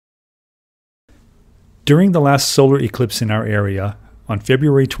During the last solar eclipse in our area, on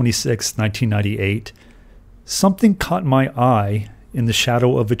February 26, 1998, something caught my eye in the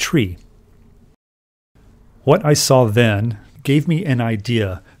shadow of a tree. What I saw then gave me an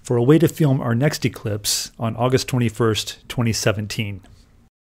idea for a way to film our next eclipse on August 21st, 2017.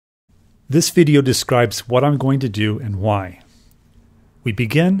 This video describes what I'm going to do and why. We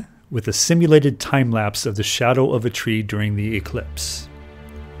begin with a simulated time-lapse of the shadow of a tree during the eclipse.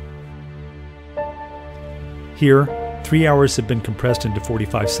 Here, 3 hours have been compressed into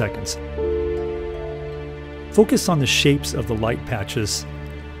 45 seconds. Focus on the shapes of the light patches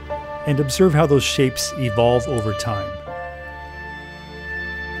and observe how those shapes evolve over time.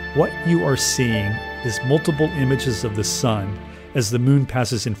 What you are seeing is multiple images of the sun as the moon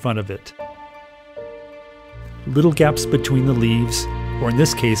passes in front of it. Little gaps between the leaves, or in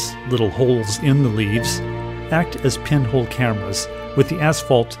this case, little holes in the leaves, act as pinhole cameras, with the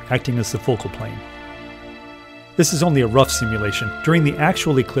asphalt acting as the focal plane. This is only a rough simulation. During the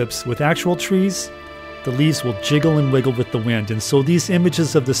actual eclipse with actual trees, the leaves will jiggle and wiggle with the wind, and so these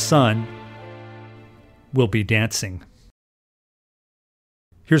images of the sun will be dancing.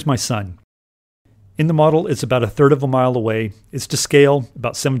 Here's my sun. In the model, it's about 1/3 of a mile away. It's to scale,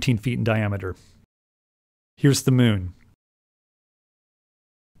 about 17 feet in diameter. Here's the moon.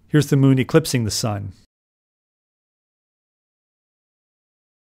 Here's the moon eclipsing the sun.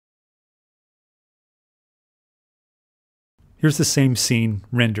 Here's the same scene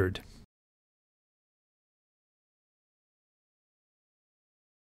rendered.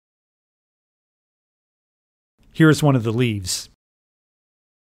 Here is one of the leaves.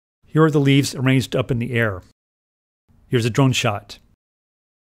 Here are the leaves arranged up in the air. Here's a drone shot.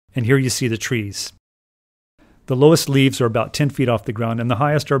 And here you see the trees. The lowest leaves are about 10 feet off the ground, and the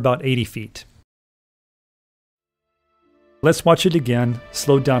highest are about 80 feet. Let's watch it again,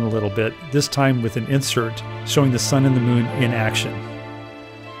 slowed down a little bit, this time with an insert showing the sun and the moon in action.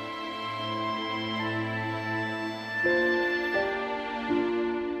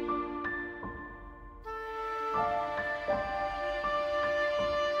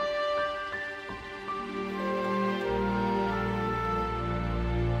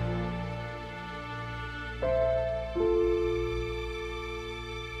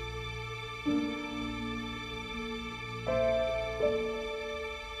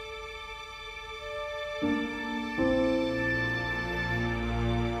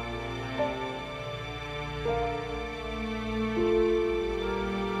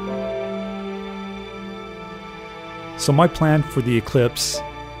 So my plan for the eclipse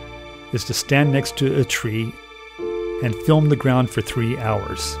is to stand next to a tree and film the ground for 3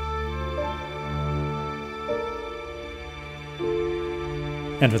 hours.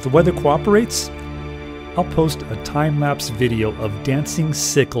 And if the weather cooperates, I'll post a time-lapse video of dancing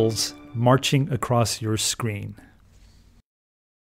sickles marching across your screen.